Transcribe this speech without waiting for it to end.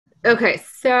Okay,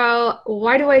 so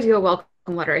why do I do a welcome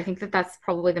letter? I think that that's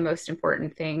probably the most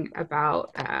important thing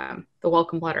about the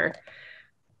welcome letter.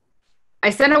 I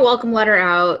send a welcome letter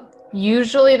out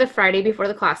usually the Friday before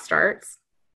the class starts,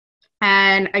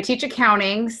 and I teach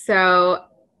accounting. So,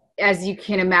 as you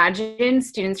can imagine,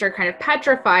 students are kind of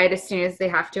petrified as soon as they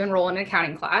have to enroll in an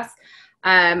accounting class.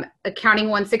 Accounting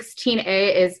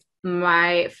 116A is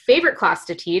my favorite class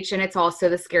to teach, and it's also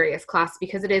the scariest class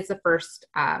because it is the first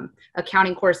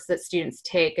accounting course that students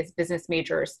take as business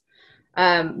majors.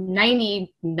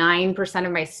 99%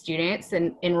 of my students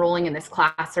enrolling in this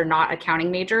class are not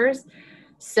accounting majors.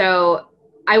 So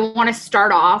I want to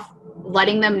start off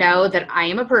letting them know that I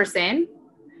am a person,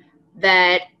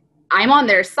 that I'm on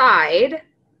their side,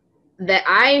 that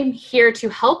I'm here to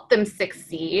help them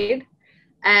succeed,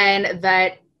 and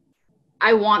that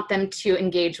I want them to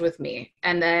engage with me,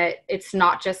 and that it's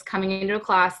not just coming into a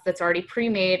class that's already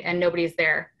pre-made and nobody's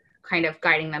there kind of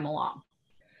guiding them along.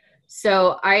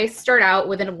 So I start out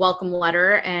with a welcome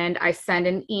letter, and I send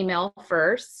an email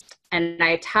first, and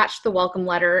I attach the welcome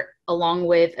letter along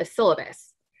with a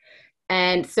syllabus.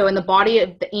 And so in the body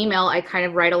of the email, I kind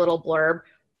of write a little blurb,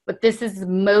 but this is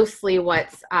mostly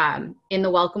what's in the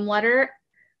welcome letter.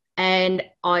 And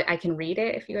I can read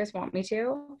it if you guys want me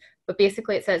to. But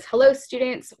basically it says, hello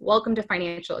students, welcome to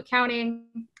financial accounting.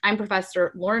 I'm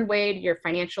Professor Lauren Wade, your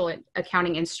financial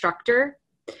accounting instructor.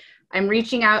 I'm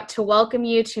reaching out to welcome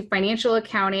you to financial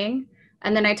accounting.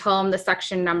 And then I tell them the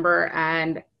section number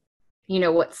and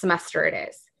what semester it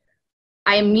is.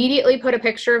 I immediately put a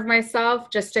picture of myself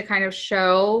just to kind of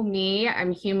show me.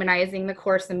 I'm humanizing the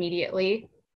course immediately.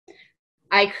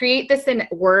 I create this in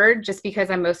Word just because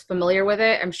I'm most familiar with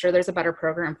it. I'm sure there's a better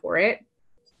program for it.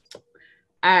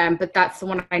 But that's the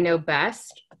one I know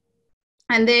best.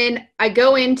 And then I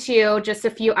go into just a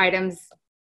few items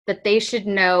that they should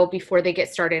know before they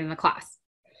get started in the class.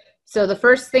 So the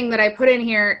first thing that I put in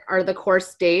here are the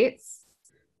course dates.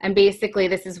 And basically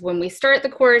this is when we start the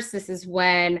course. This is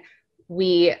when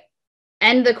we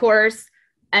end the course,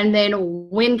 and then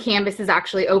when Canvas is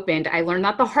actually opened. I learned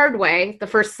that the hard way the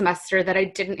first semester that I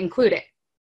didn't include it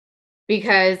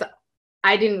because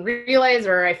I didn't realize,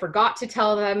 or I forgot to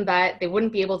tell them that they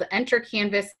wouldn't be able to enter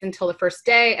Canvas until the first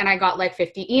day, and I got like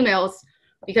 50 emails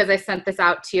because I sent this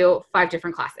out to 5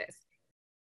 different classes.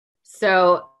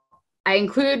 So I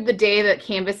include the day that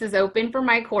Canvas is open for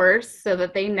my course so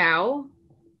that they know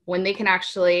when they can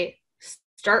actually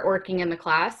start working in the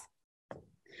class.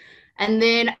 And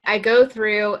then I go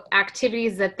through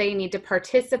activities that they need to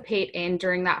participate in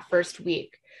during that first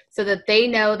week so that they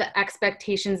know the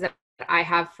expectations that I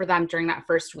have for them during that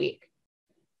first week.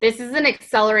 This is an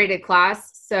accelerated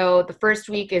class. So the first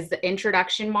week is the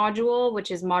introduction module, which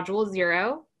is module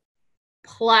 0.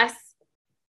 Plus,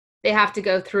 they have to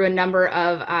go through a number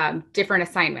of different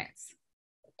assignments.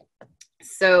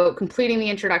 So completing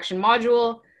the introduction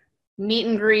module, meet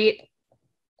and greet.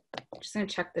 I'm just going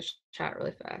to check the chat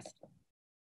really fast.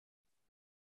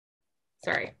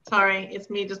 Sorry,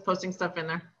 it's me just posting stuff in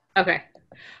there. Okay.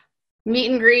 Meet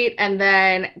and greet, and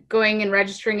then going and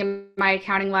registering in my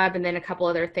accounting lab, and then a couple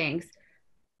other things.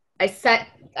 I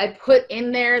put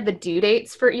in there the due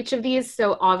dates for each of these.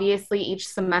 So obviously each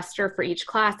semester for each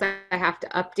class, I have to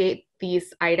update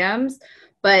these items.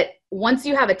 But once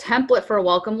you have a template for a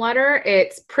welcome letter,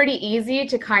 it's pretty easy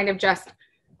to kind of just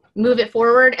move it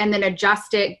forward and then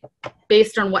adjust it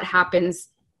based on what happens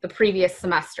the previous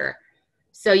semester.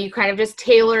 So you kind of just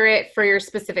tailor it for your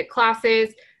specific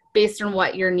classes based on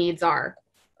what your needs are.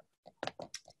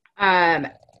 I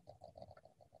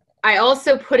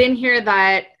also put in here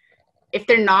that if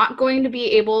they're not going to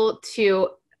be able to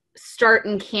start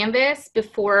in Canvas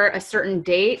before a certain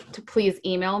date, to please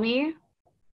email me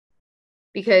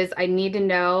because I need to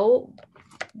know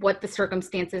what the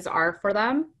circumstances are for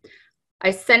them.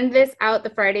 I send this out the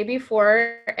Friday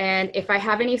before, and if I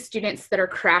have any students that are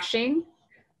crashing,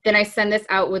 then I send this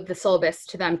out with the syllabus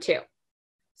to them too.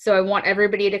 So I want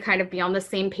everybody to kind of be on the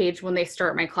same page when they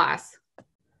start my class.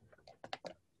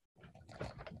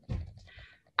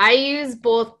 I use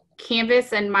both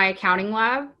Canvas and my accounting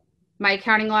lab. My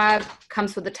accounting lab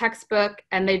comes with a textbook,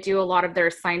 and they do a lot of their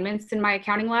assignments in my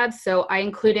accounting lab. So I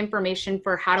include information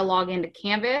for how to log into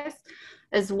Canvas,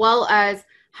 as well as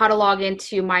how to log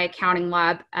into my accounting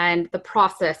lab and the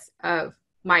process of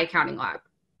my accounting lab.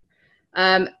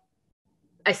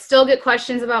 I still get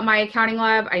questions about my accounting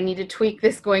lab. I need to tweak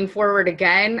this going forward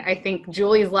again. I think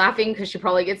Julie's laughing because she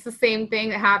probably gets the same thing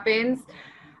that happens.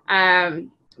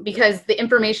 Because the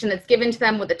information that's given to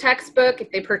them with the textbook,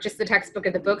 if they purchase the textbook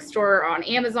at the bookstore or on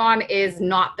Amazon, is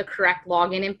not the correct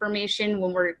login information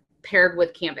when we're paired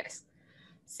with Canvas.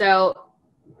 So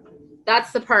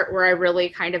That's the part where I really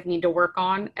kind of need to work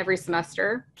on every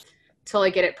semester till I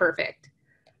get it perfect.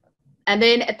 And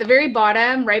then at the very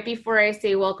bottom, right before I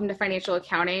say welcome to financial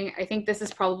accounting, I think this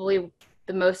is probably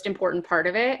the most important part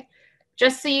of it.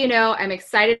 Just so you know, I'm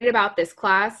excited about this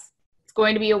class. It's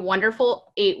going to be a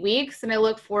wonderful 8 weeks, and I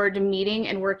look forward to meeting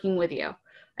and working with you.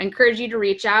 I encourage you to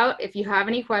reach out if you have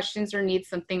any questions or need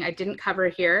something I didn't cover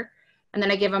here, and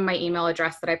then I give them my email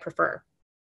address that I prefer.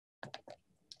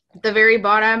 At the very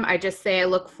bottom, I just say I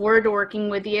look forward to working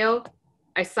with you.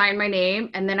 I sign my name,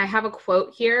 and then I have a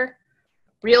quote here.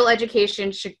 Real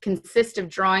education should consist of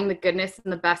drawing the goodness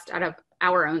and the best out of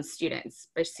our own students,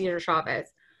 by Cesar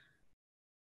Chavez.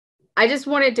 I just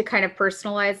wanted to kind of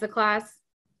personalize the class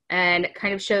and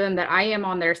kind of show them that I am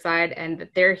on their side and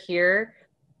that they're here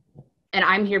and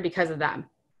I'm here because of them,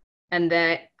 and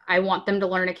that I want them to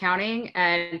learn accounting,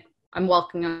 and I'm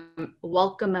welcoming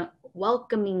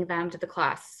them to the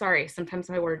class. Sorry, sometimes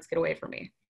my words get away from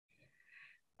me.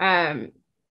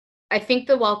 I think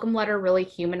the welcome letter really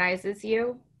humanizes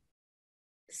you.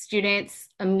 Students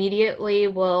immediately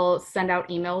will send out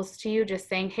emails to you just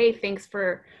saying, hey, thanks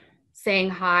for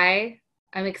saying hi.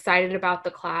 I'm excited about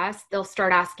the class. They'll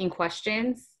start asking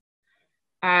questions.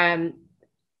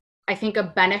 I think a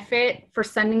benefit for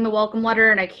sending the welcome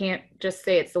letter, and I can't just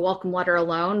say it's the welcome letter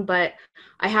alone, but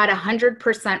I had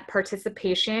 100%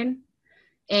 participation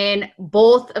in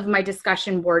both of my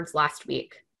discussion boards last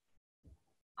week.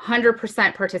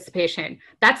 100% participation.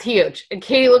 That's huge. And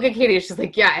Katie, look at Katie. She's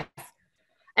like, yes.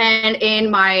 And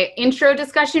in my intro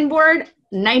discussion board,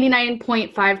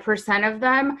 99.5% of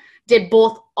them did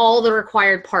all the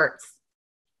required parts.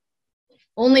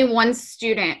 Only one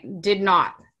student did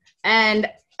not. And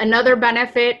another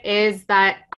benefit is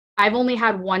that I've only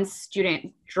had one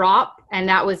student drop, and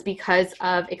that was because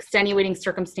of extenuating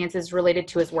circumstances related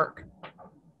to his work.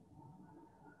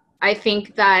 I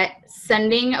think that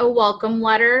sending a welcome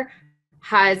letter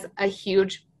has a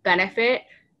huge benefit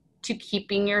to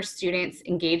keeping your students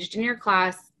engaged in your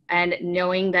class and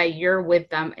knowing that you're with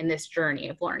them in this journey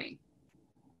of learning.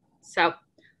 So,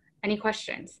 any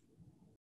questions?